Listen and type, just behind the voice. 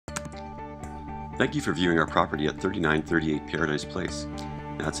Thank you for viewing our property at 3938 Paradise Place.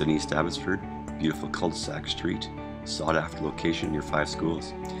 That's in East Abbotsford, beautiful cul-de-sac street, sought after location near 5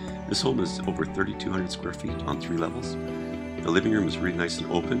 schools. This home is over 3,200 square feet on 3 levels. The living room is really nice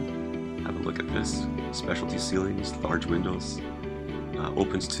and open. Have a look at this. Specialty ceilings, large windows,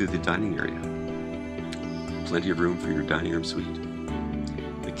 opens to the dining area. Plenty of room for your dining room suite.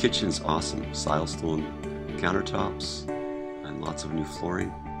 The kitchen is awesome, silestone countertops and lots of new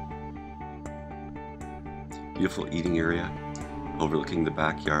flooring. Beautiful eating area overlooking the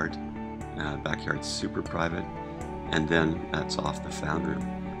backyard. Backyard's super private, and then that's off the found room.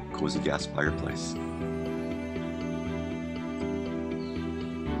 Cozy gas fireplace.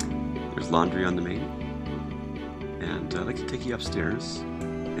 There's laundry on the main, and I'd like to take you upstairs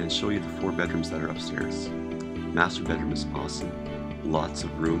and show you the 4 bedrooms that are upstairs. Master bedroom is awesome, lots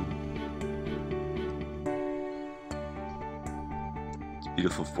of room. It's a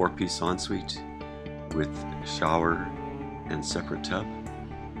beautiful 4-piece ensuite with shower and separate tub.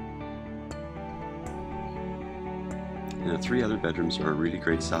 And the 3 other bedrooms are really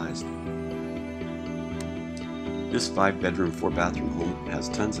great sized. This 5-bedroom, 4-bathroom home has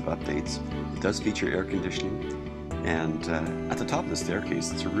tons of updates. It does feature air conditioning, and at the top of the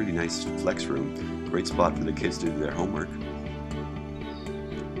staircase it's a really nice flex room. Great spot for the kids to do their homework.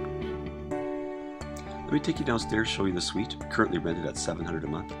 Let me take you downstairs, show you the suite, currently rented at $700 a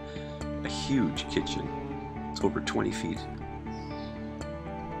month. A huge kitchen, it's over 20 feet.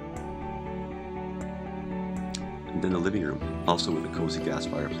 And then the living room, also with a cozy gas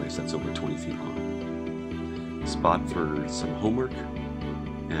fireplace that's over 20 feet long. Spot for some homework,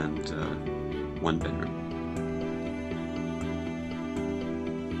 and 1 bedroom.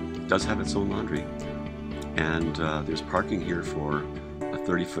 It does have its own laundry, and there's parking here for a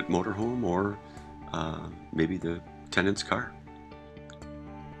 30-foot motorhome or maybe the tenant's car.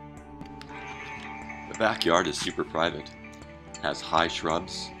 The backyard is super private. It has high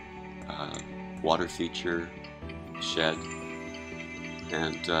shrubs, water feature, shed,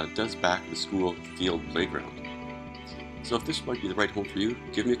 and does back the school field playground. So if this might be the right home for you,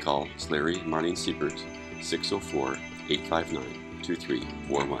 give me a call. It's Larry and Marlene Siebert,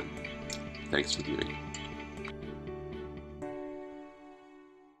 604-859-2341. Thanks for viewing.